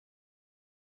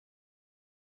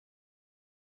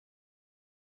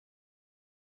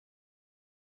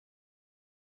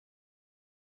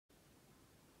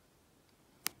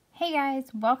Hey guys,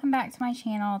 welcome back to my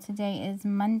channel. Today is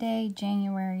Monday,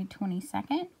 January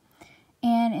 22nd.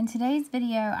 And in today's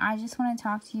video, I just want to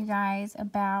talk to you guys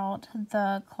about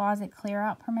the closet clear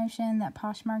out promotion that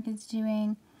Poshmark is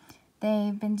doing.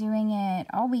 They've been doing it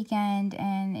all weekend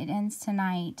and it ends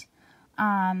tonight.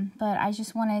 But I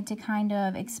just wanted to kind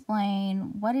of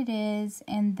explain what it is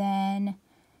and then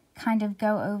kind of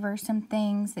go over some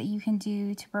things that you can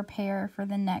do to prepare for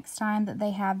the next time that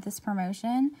they have this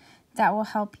promotion that will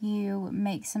help you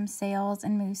make some sales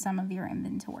and move some of your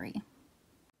inventory.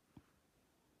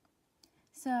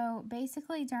 So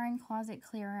basically during closet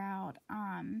clear out,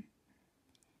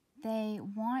 they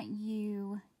want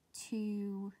you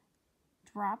to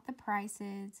drop the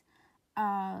prices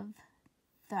of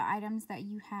the items that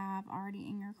you have already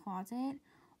in your closet,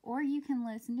 or you can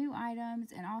list new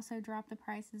items and also drop the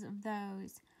prices of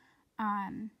those.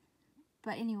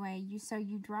 But anyway,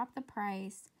 you drop the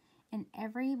price, and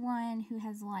everyone who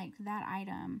has liked that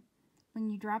item, when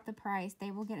you drop the price,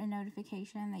 they will get a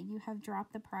notification that you have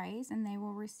dropped the price and they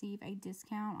will receive a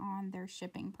discount on their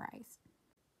shipping price.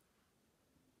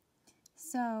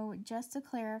 So just to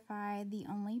clarify, the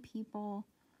only people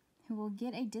who will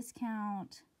get a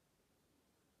discount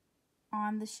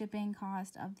on the shipping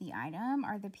cost of the item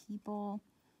are the people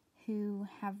who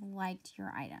have liked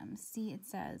your items. See, it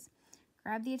says,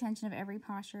 grab the attention of every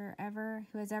posher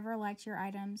who has ever liked your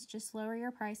items. Just lower your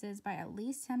prices by at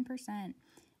least 10%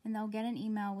 and they'll get an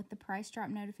email with the price drop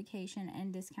notification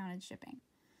and discounted shipping.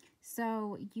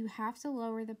 So you have to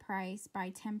lower the price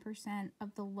by 10%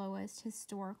 of the lowest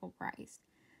historical price.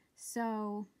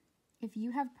 So if you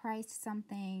have priced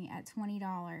something at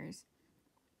 $20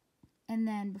 and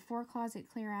then before closet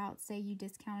clear out, say you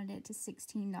discounted it to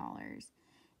 $16,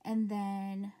 and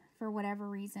then for whatever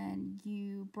reason,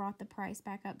 you brought the price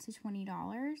back up to $20,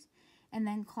 and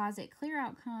then closet clear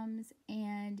out comes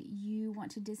and you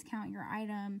want to discount your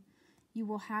item, you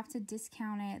will have to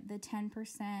discount it the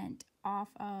 10% off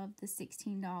of the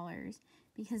 $16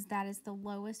 because that is the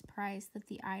lowest price that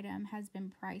the item has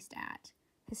been priced at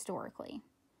historically.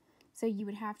 So you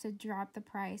would have to drop the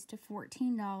price to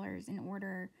 $14 in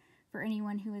order for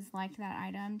anyone who has liked that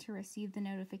item to receive the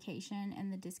notification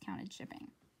and the discounted shipping.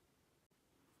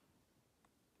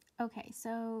 Okay,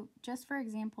 so just for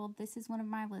example, this is one of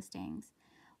my listings.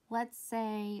 Let's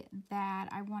say that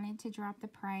I wanted to drop the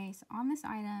price on this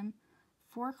item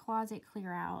for closet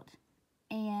clear out,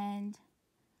 and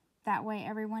that way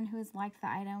everyone who has liked the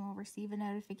item will receive a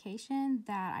notification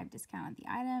that I've discounted the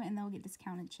item and they'll get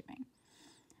discounted shipping.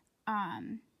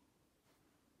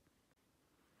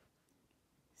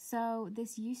 So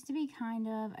this used to be kind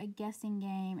of a guessing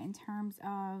game in terms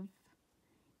of,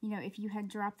 you know, if you had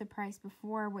dropped the price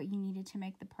before, what you needed to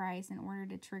make the price in order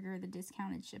to trigger the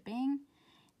discounted shipping.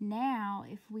 Now,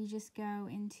 if we just go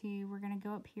into, we're going to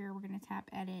go up here, we're going to tap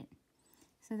edit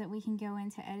so that we can go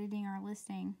into editing our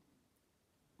listing.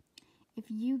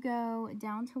 If you go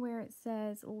down to where it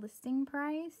says listing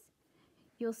price,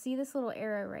 you'll see this little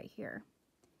arrow right here.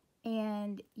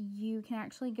 And you can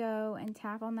actually go and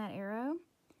tap on that arrow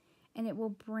and it will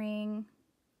bring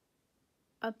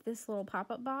up this little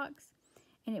pop-up box.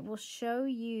 And it will show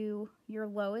you your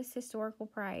lowest historical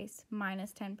price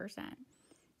minus 10%.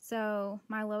 So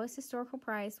my lowest historical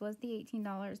price was the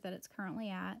 $18 that it's currently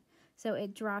at. So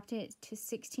it dropped it to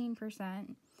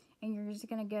 16%. And you're just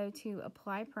going to go to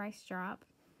apply price drop.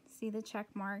 See the check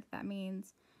mark? That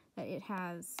means that it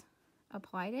has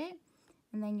applied it.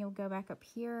 And then you'll go back up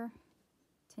here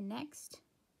to next.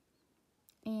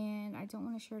 And I don't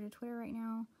want to share to Twitter right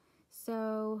now.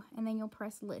 So, and then you'll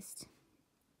press list.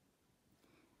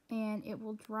 And it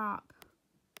will drop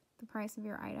the price of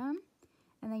your item.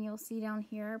 And then you'll see down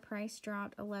here, price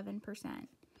dropped 11%.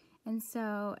 And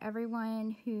so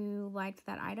everyone who liked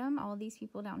that item, all of these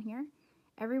people down here,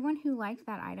 everyone who liked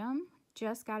that item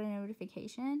just got a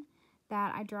notification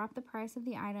that I dropped the price of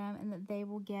the item and that they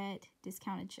will get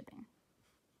discounted shipping.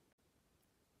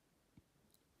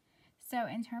 So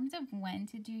in terms of when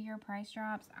to do your price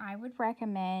drops, I would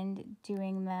recommend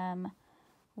doing them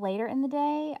later in the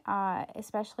day,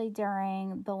 especially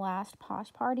during the last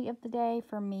Posh party of the day.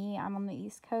 For me, I'm on the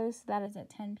East Coast. That is at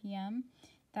 10 p.m.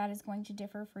 That is going to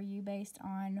differ for you based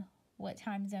on what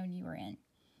time zone you are in.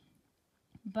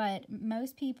 But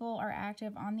most people are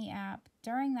active on the app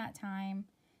during that time,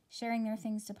 sharing their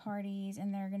things to parties,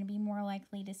 and they're going to be more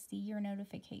likely to see your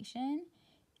notification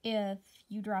if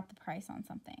you drop the price on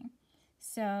something.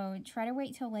 So try to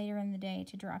wait till later in the day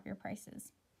to drop your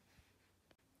prices.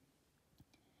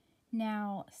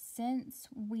 Now, since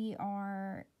we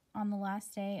are on the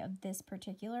last day of this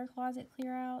particular closet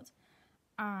clear out,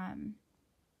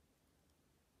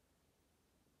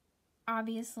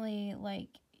 obviously, like,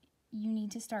 you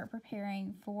need to start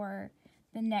preparing for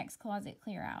the next closet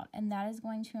clear out, and that is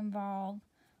going to involve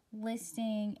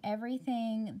listing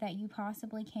everything that you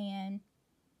possibly can,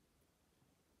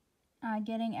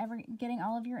 getting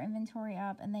all of your inventory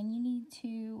up, and then you need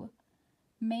to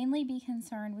mainly be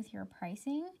concerned with your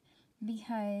pricing,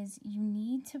 because you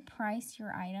need to price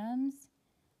your items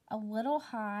a little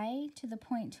high to the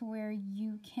point to where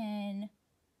you can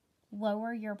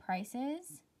lower your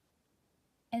prices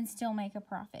and still make a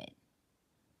profit.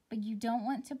 But you don't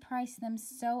want to price them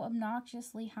so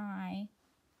obnoxiously high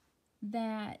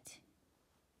that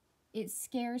it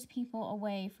scares people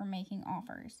away from making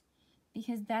offers.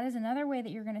 Because that is another way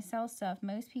that you're going to sell stuff.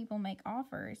 Most people make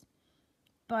offers,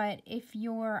 but if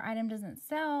your item doesn't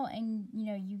sell and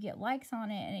you get likes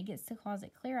on it and it gets to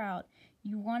closet clear out,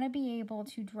 you want to be able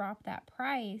to drop that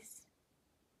price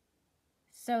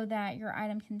so that your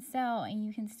item can sell and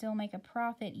you can still make a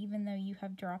profit even though you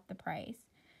have dropped the price.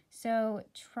 So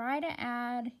try to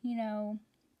add,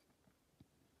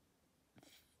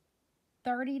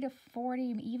 30 to 40,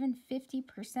 even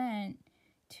 50%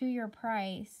 to your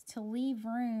price to leave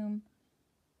room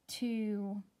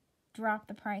to drop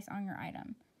the price on your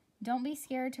item. Don't be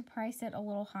scared to price it a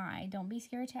little high. Don't be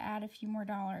scared to add a few more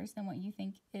dollars than what you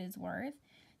think it is worth.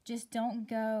 Just don't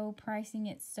go pricing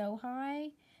it so high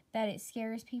that it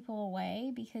scares people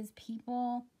away, because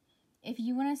people, if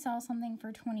you want to sell something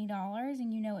for $20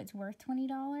 and you know it's worth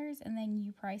 $20 and then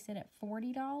you price it at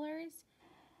 $40,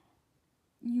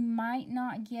 you might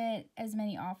not get as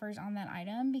many offers on that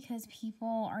item, because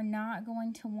people are not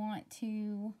going to want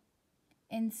to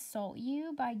insult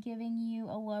you by giving you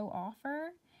a low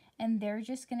offer, and they're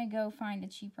just going to go find a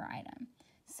cheaper item.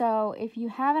 So if you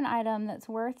have an item that's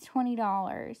worth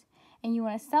 $20 and you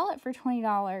want to sell it for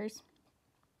 $20,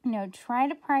 try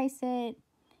to price it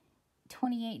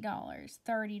 $28,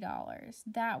 $30.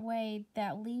 That way,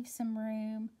 that leaves some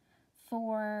room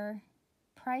for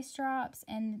price drops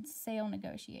and sale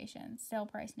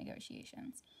price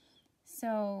negotiations.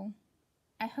 So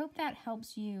I hope that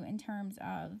helps you in terms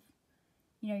of,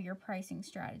 your pricing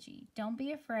strategy. Don't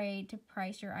be afraid to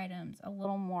price your items a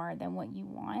little more than what you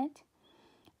want.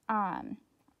 And,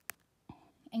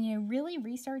 really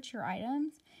research your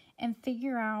items and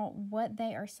figure out what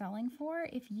they are selling for.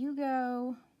 If you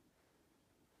go,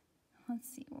 let's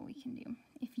see what we can do.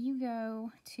 If you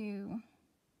go to,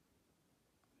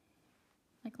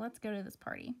 let's go to this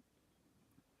party.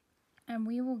 And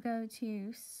we will go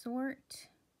to sort.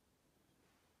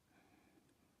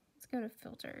 Let's go to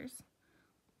filters.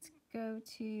 Let's go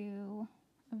to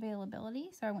availability.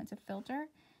 So I went to filter.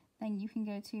 Then you can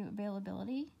go to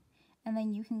availability. And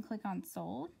then you can click on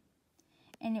sold.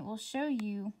 And it will show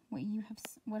you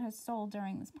what has sold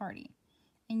during this party.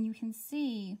 And you can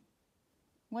see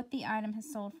what the item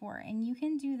has sold for. And you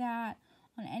can do that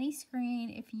on any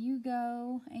screen. If you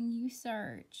go and you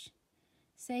search,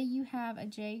 say you have a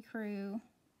J. Crew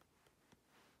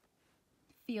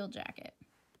field jacket.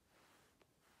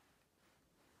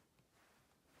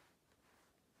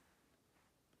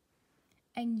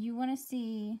 And you want to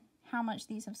see how much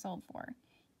these have sold for.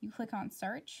 You click on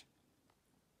search.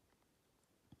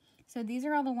 So these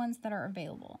are all the ones that are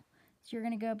available. So you're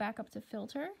going to go back up to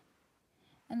filter,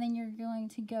 and then you're going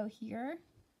to go here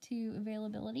to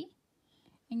availability,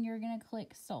 and you're going to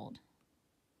click sold.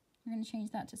 You're going to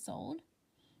change that to sold.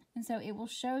 And so it will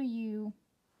show you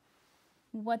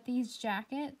what these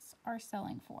jackets are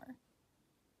selling for.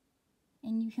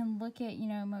 And you can look at,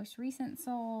 most recent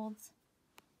solds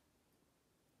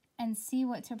and see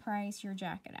what to price your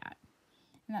jacket at.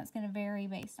 And that's going to vary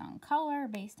based on color,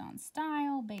 based on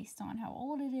style, based on how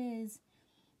old it is.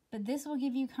 But this will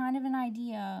give you kind of an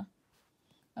idea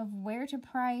of where to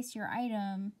price your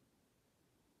item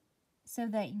so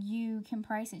that you can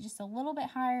price it just a little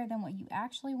bit higher than what you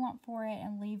actually want for it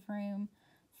and leave room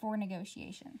for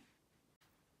negotiation.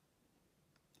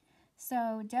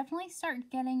 So definitely start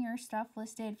getting your stuff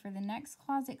listed for the next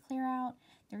closet clear out.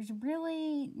 There's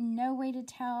really no way to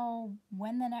tell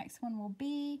when the next one will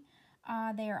be.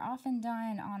 They are often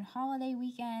done on holiday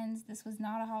weekends. This was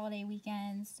not a holiday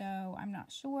weekend, so I'm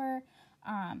not sure.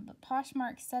 But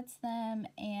Poshmark sets them,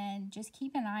 and just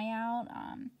keep an eye out.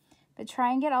 But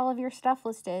try and get all of your stuff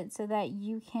listed so that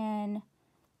you can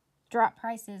drop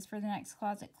prices for the next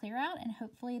closet clear out, and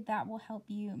hopefully that will help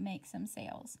you make some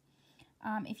sales.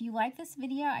 If you like this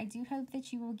video, I do hope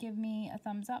that you will give me a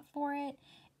thumbs up for it.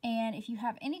 And if you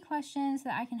have any questions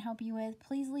that I can help you with,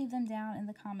 please leave them down in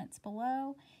the comments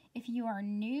below. If you are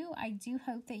new, I do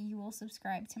hope that you will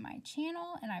subscribe to my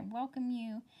channel, and I welcome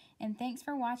you. And thanks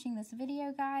for watching this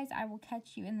video, guys. I will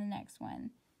catch you in the next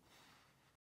one.